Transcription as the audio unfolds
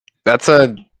That's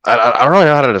a I don't really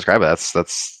know how to describe it.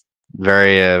 That's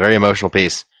very emotional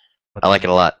piece. I like it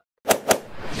a lot.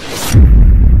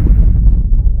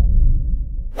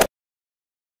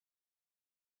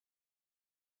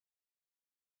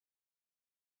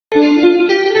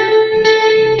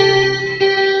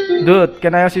 Dude,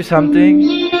 can I ask you something?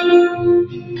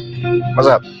 What's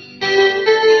up?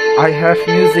 I have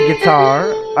music guitar.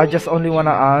 I just only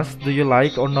wanna ask, do you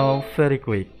like or no? Very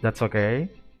quick. That's okay.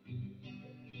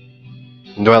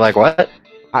 Do I like what?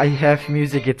 I have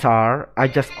music guitar. I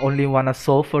just only wanna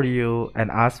solve for you and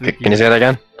ask with Can you you. say that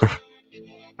again?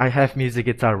 I have music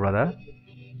guitar, brother.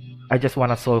 I just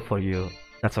wanna solve for you.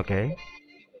 That's okay.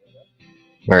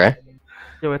 Okay.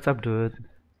 Yo, what's up, dude?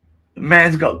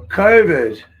 Man's got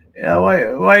COVID. Yeah,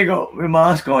 why you got your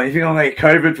mask on? You think I'm gonna get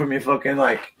COVID from your fucking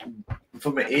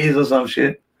from my ears or some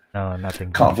shit? No,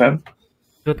 nothing. Confirm.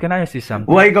 Dude, can I ask you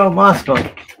something? Why you got a mask on?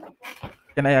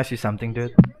 Can I ask you something,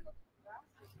 dude?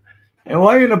 And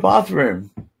why are you in the bathroom?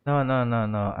 No.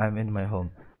 I'm in my home.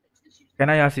 Can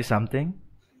I ask you something?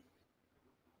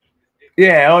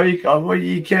 Yeah, well,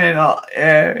 you can.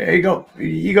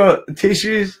 You got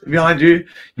tissues behind you.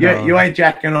 No. You ain't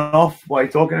jacking off while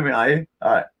you're talking to me, are you?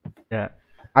 All right. Yeah.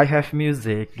 I have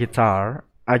music guitar.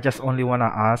 I just only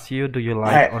wanna ask you, do you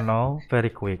like Hey. or no? Very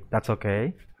quick. That's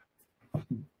okay.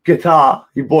 Guitar.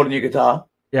 You bought a new guitar.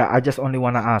 Yeah, I just only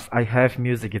wanna ask. I have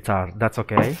music guitar. That's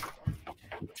okay.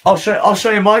 I'll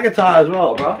show you my guitar as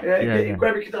well, bro. Yeah.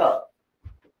 Grab your guitar.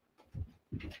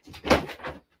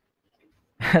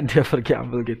 Dia pergi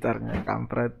ambil gitarnya,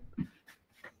 kampret.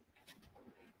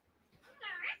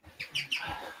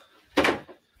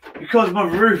 Because my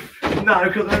roof. No,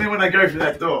 because only when I go through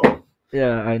that door.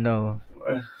 Yeah, I know.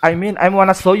 I mean, I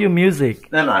wanna show you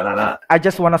music. No. I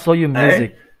just wanna show you Hey?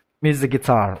 music. Music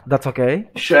guitar. That's okay.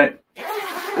 Shit.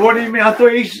 What do you mean? I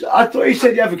thought you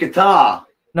said you have a guitar.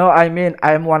 No, I mean,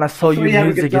 I wanna show thought you you have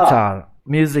a music guitar. guitar.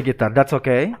 Music guitar. That's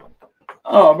okay.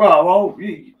 Oh, bro. Well,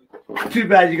 too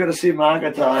bad you got to see my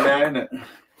guitar now, isn't it?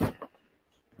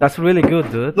 That's really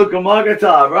good, dude. Look at my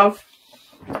guitar, bro.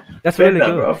 That's really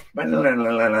Bend good. that,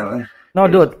 bro. No,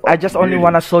 dude, I just only Beauty.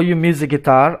 wanna show you music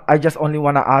guitar. I just only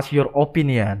wanna ask your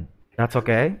opinion. That's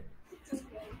okay?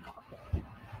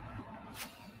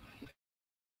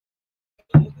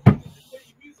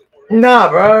 Nah,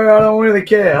 bro. I don't really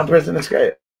care. I'm pressing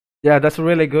escape. Yeah, that's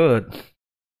really good.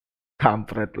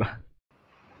 Kampret lah.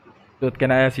 Dude,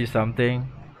 can I ask you something?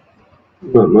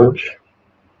 Not much.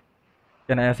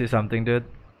 Can I ask you something, dude?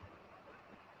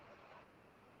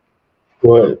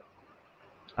 What?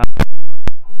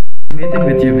 Meeting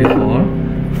with you before.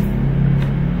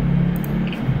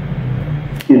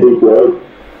 You think what?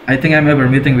 I think I'm ever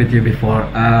meeting with you before.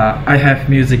 I have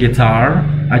music guitar.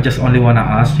 I just only wanna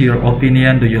ask your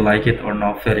opinion. Do you like it or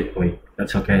not? Very quick.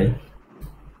 That's okay.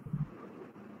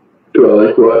 Do I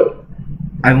like what?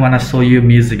 I wanna show you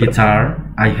music guitar.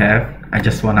 I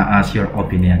just wanna ask your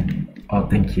opinion. Oh,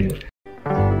 thank you.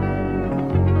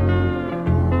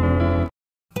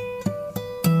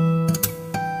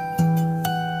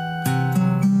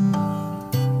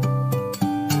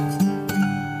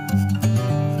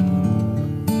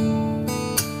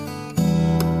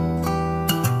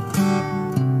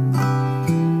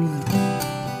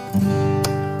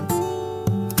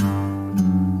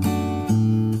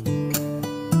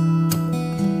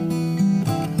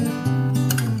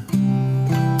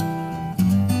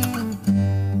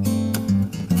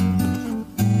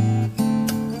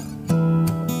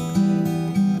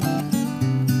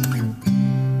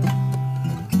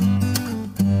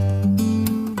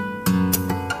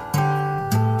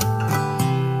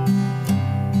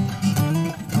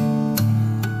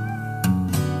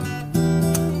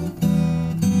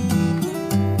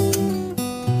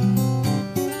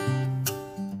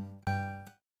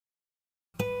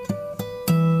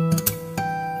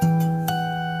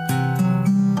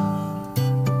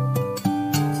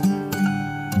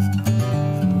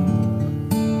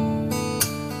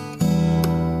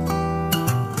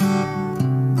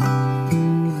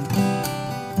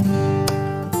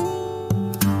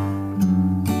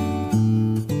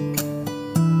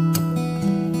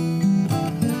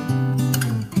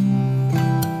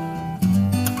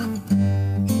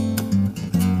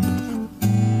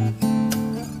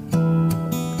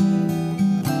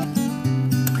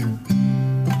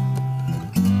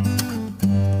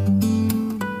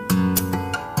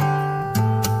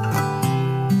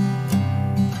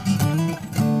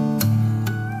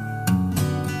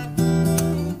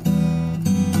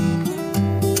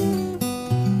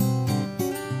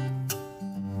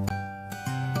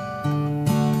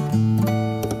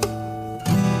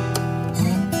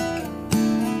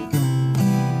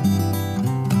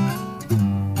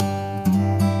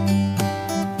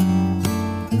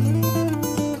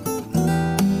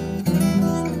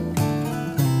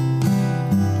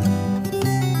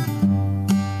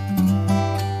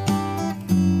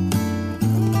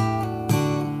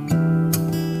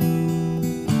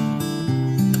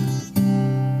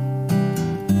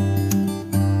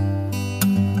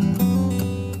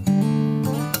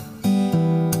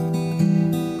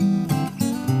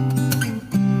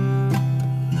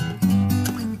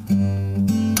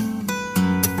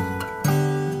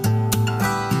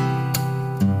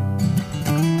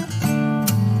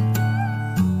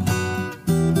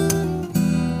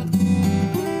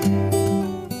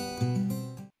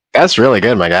 That's really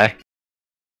good, my guy.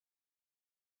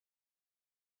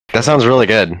 That sounds really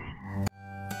good.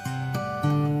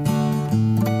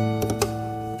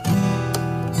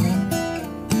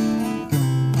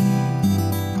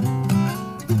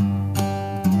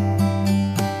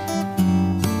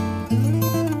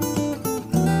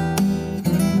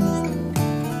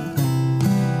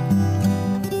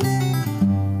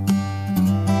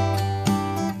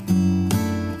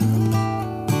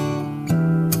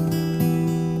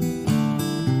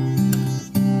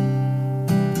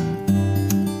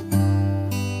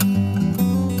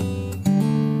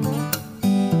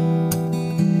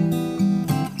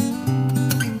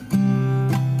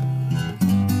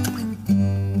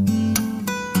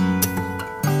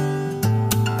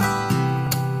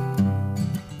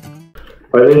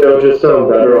 I think that would just sound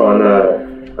better on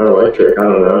electric. I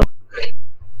don't know.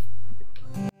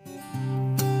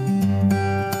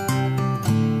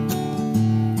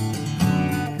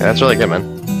 Yeah, that's really good,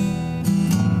 man.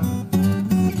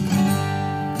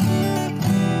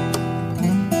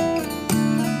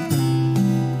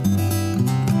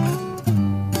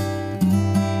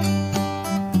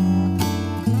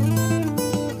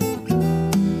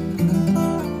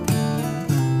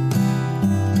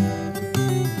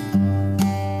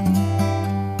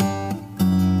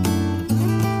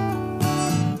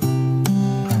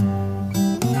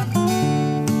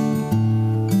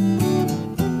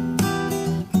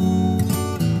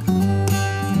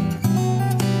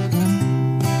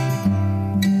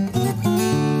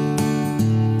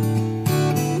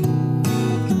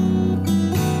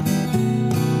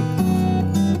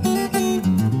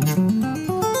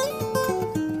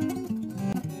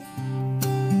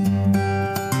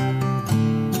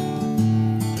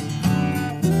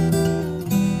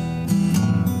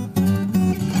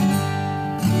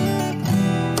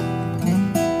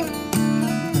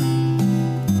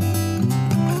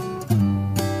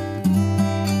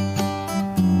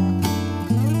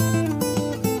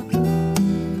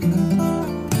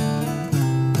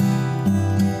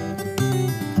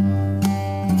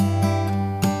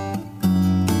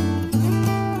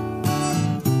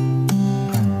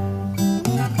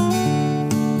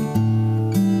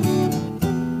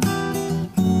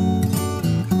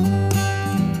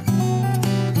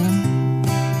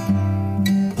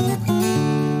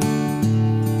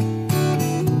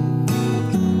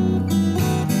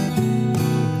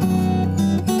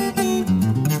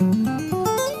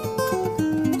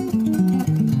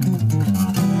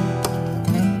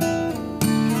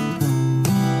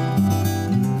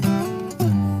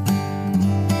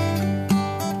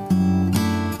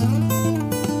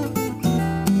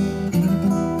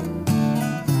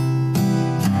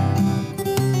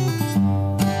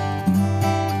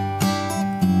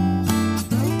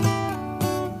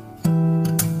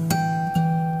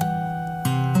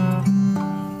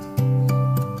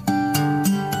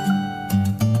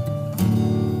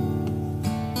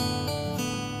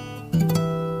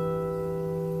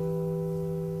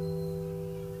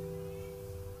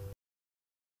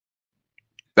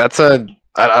 That's a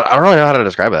I don't really know how to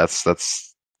describe it.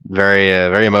 That's very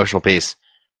very emotional piece.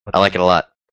 I like it a lot.